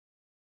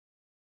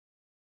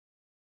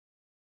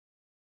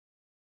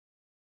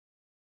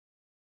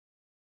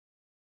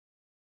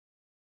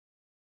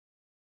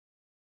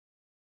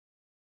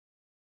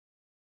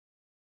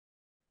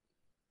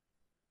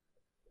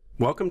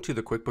Welcome to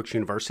the QuickBooks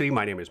University.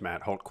 My name is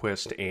Matt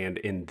Hultquist, and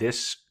in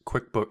this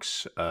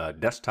QuickBooks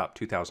Desktop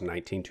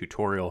 2019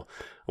 tutorial,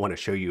 I want to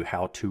show you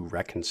how to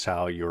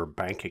reconcile your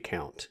bank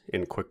account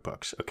in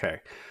QuickBooks.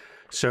 Okay,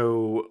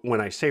 so when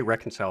I say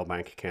reconcile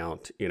bank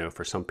account,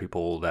 for some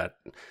people that,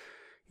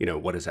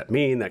 what does that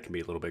mean? That can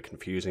be a little bit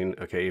confusing.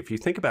 Okay, if you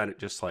think about it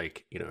just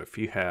like, if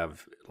you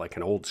have like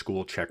an old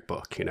school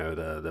checkbook,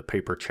 the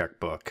paper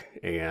checkbook,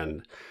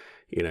 and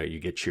you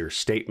get your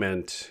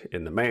statement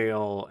in the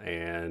mail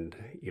and,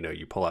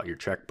 you pull out your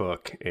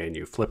checkbook and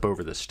you flip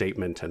over the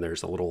statement and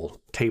there's a little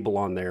table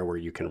on there where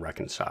you can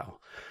reconcile.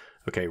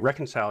 Okay,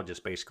 reconcile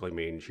just basically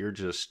means you're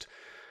just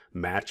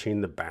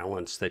matching the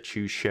balance that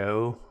you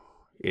show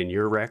in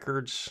your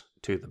records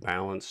to the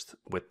balance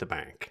with the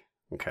bank.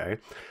 Okay,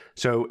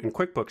 so in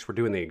QuickBooks, we're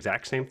doing the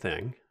exact same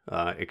thing,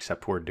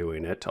 except we're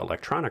doing it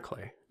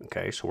electronically.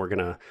 Okay, so we're going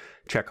to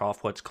check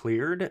off what's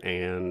cleared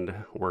and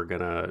we're going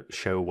to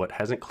show what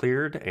hasn't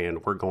cleared,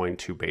 and we're going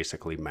to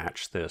basically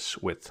match this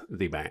with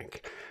the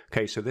bank.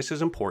 Okay, so this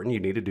is important. You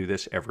need to do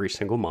this every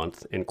single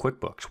month in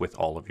QuickBooks with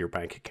all of your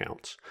bank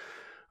accounts.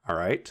 All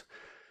right.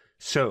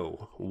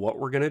 So what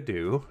we're going to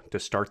do to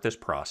start this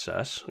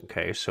process,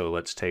 okay, so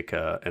let's take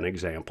an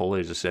example.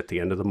 Is at the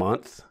end of the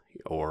month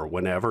or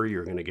whenever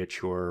you're going to get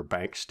your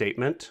bank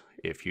statement,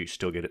 if you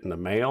still get it in the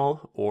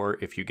mail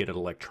or if you get it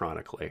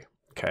electronically,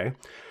 okay?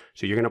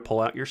 So you're going to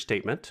pull out your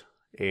statement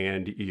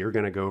and you're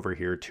going to go over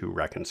here to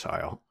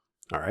reconcile,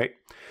 all right?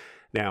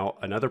 Now,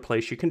 another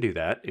place you can do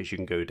that is you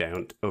can go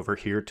down over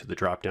here to the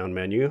drop-down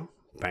menu,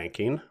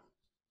 Banking,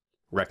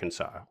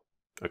 Reconcile.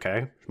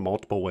 Okay,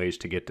 multiple ways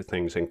to get to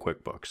things in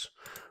QuickBooks.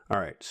 All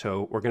right,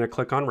 so we're going to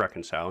click on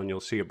Reconcile and you'll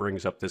see it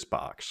brings up this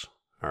box.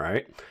 All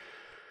right,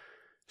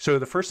 so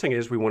the first thing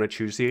is we want to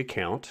choose the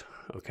account.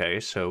 Okay,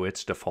 so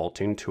it's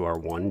defaulting to our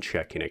one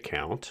checking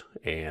account,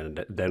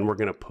 and then we're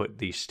going to put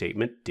the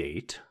statement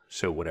date.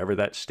 So whatever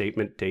that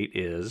statement date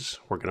is,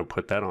 we're going to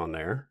put that on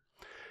there.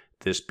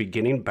 This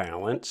beginning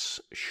balance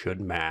should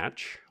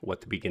match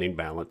what the beginning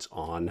balance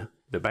on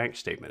the bank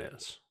statement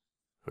is.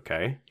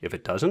 Okay, if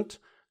it doesn't,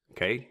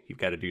 okay, you've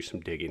got to do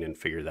some digging and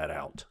figure that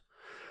out.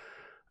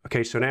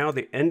 Okay, so now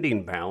the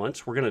ending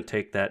balance, we're going to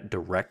take that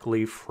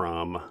directly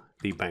from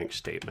the bank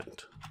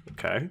statement.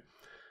 Okay,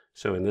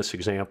 so in this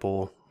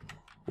example,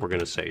 we're going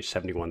to say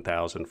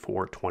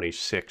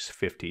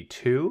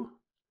 $71,426.52.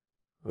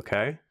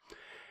 Okay,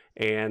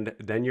 and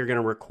then you're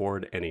going to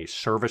record any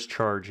service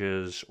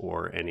charges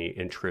or any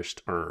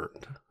interest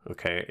earned.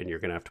 Okay, and you're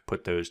going to have to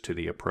put those to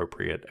the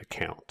appropriate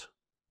account.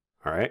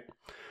 All right.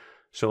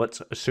 So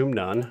let's assume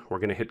none. We're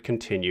going to hit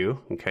continue.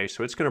 Okay,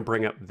 so it's going to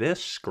bring up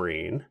this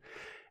screen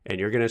and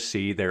you're going to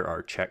see there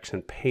are checks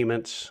and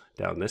payments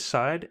down this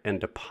side and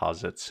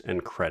deposits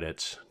and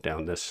credits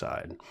down this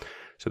side.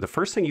 So the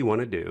first thing you want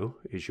to do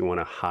is you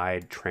want to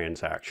hide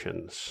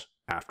transactions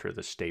after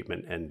the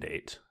statement end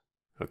date.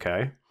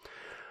 Okay.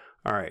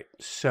 All right,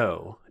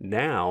 so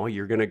now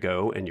you're going to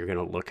go and you're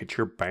going to look at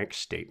your bank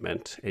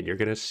statement and you're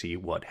going to see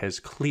what has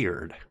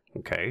cleared.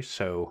 Okay,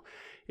 so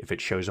if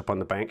it shows up on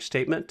the bank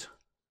statement,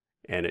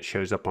 and it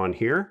shows up on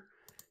here,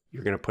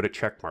 you're going to put a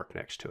check mark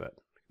next to it.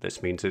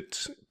 This means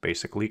it's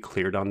basically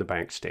cleared on the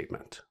bank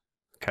statement.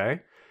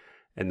 Okay,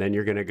 and then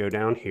you're going to go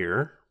down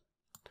here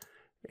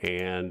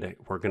and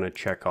we're going to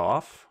check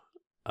off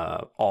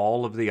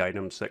all of the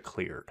items that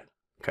cleared.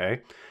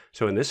 Okay,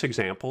 so in this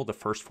example, the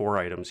first 4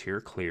 items here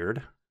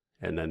cleared,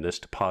 and then this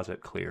deposit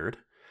cleared,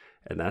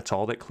 and that's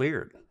all that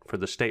cleared for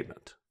the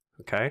statement.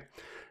 Okay,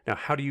 now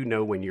how do you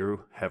know when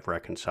you have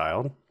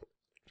reconciled?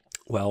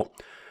 Well,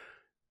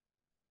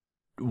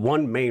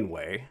 one main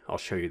way, I'll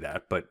show you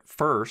that, but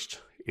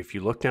first, if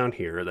you look down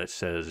here that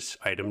says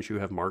items you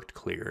have marked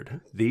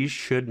cleared, these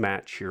should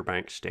match your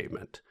bank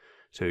statement.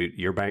 So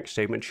your bank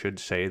statement should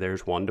say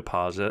there's 1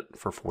 deposit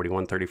for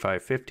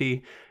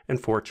 $41.35.50 and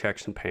 4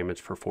 checks and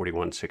payments for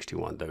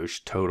 $41.61. Those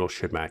totals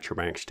should match your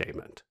bank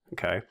statement,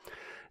 okay?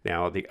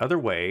 Now, the other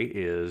way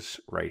is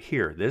right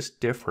here. This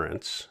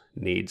difference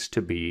needs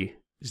to be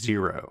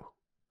 0,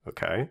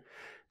 okay?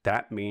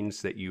 That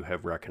means that you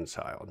have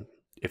reconciled.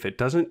 If it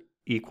doesn't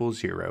equals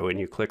 0 and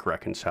you click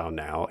reconcile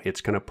now, it's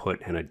going to put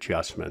an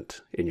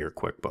adjustment in your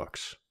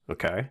QuickBooks.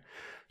 Okay,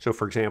 so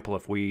for example,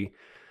 if we,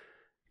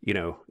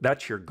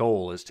 that's your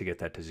goal, is to get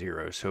that to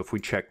 0. So if we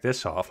check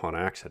this off on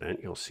accident,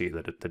 you'll see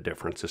that the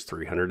difference is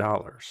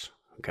 $300.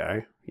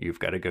 Okay, you've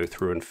got to go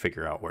through and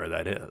figure out where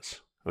that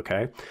is.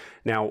 Okay,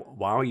 now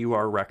while you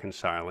are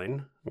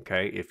reconciling,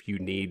 okay, if you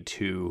need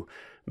to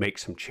make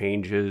some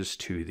changes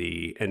to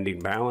the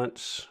ending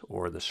balance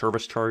or the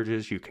service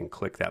charges, you can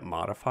click that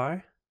modify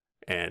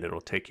and it'll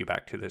take you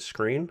back to this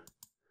screen.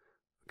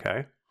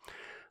 Okay.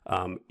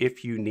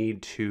 If you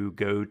need to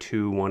go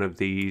to one of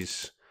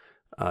these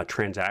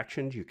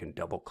transactions, you can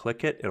double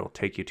click it. It'll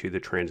take you to the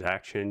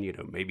transaction.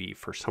 Maybe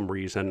for some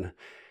reason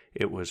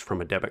it was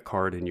from a debit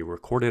card and you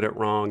recorded it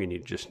wrong and you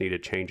just need to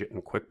change it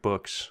in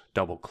QuickBooks.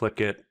 Double click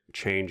it,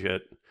 change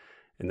it,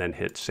 and then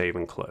hit save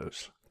and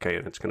close. Okay,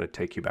 and it's going to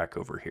take you back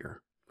over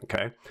here.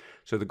 Okay,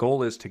 so the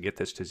goal is to get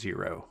this to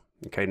 0.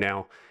 Okay,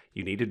 now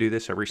you need to do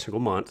this every single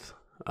month.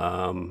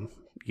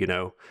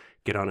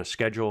 get on a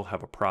schedule,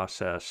 have a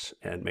process,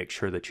 and make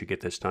sure that you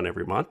get this done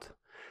every month.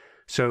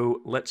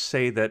 So let's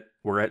say that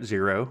we're at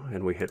 0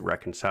 and we hit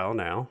Reconcile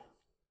now.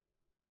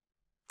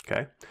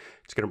 Okay,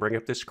 it's going to bring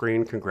up this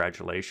screen.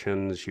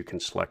 Congratulations. You can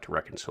select a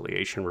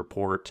reconciliation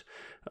report.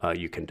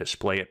 You can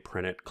display it,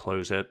 print it,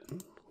 close it.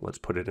 Let's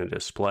put it in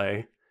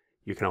display.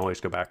 You can always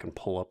go back and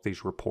pull up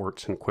these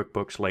reports in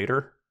QuickBooks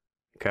later.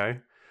 Okay,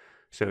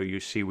 so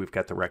you see we've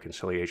got the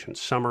reconciliation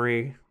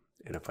summary.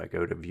 And if I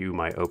go to view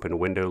my open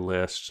window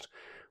list,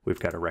 we've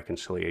got a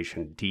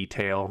reconciliation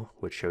detail,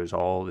 which shows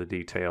all the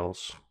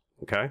details.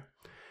 Okay,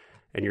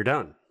 and you're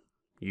done.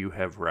 You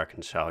have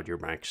reconciled your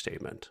bank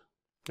statement.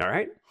 All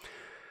right.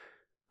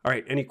 All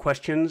right, any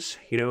questions,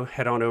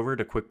 head on over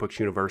to QuickBooks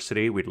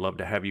University. We'd love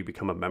to have you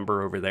become a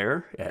member over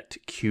there at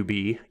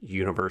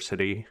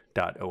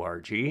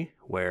qbuniversity.org,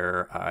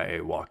 where I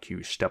walk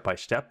you step by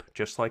step,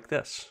 just like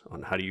this,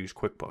 on how to use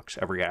QuickBooks,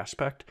 every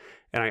aspect,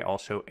 and I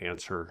also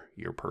answer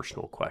your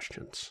personal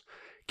questions.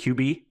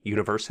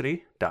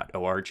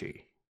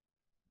 qbuniversity.org.